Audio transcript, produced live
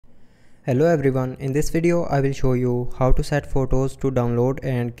Hello everyone, in this video I will show you how to set photos to download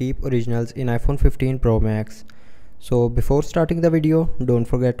and keep originals in iPhone 15 Pro Max. So before starting the video, don't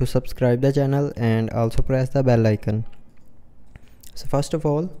forget to subscribe the channel and also press the bell icon. So first of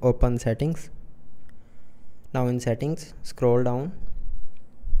all, open settings. Now in settings, scroll down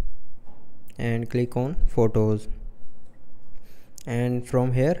and click on photos. And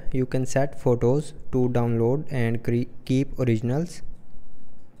from here you can set photos to download and keep originals.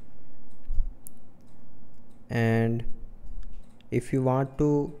 And if you want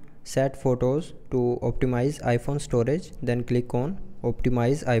to set photos to optimize iPhone storage, then click on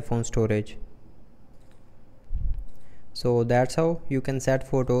optimize iPhone storage. So that's how you can set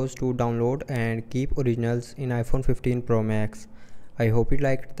photos to download and keep originals in iPhone 15 Pro Max. I hope you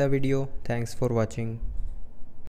liked the video. Thanks for watching.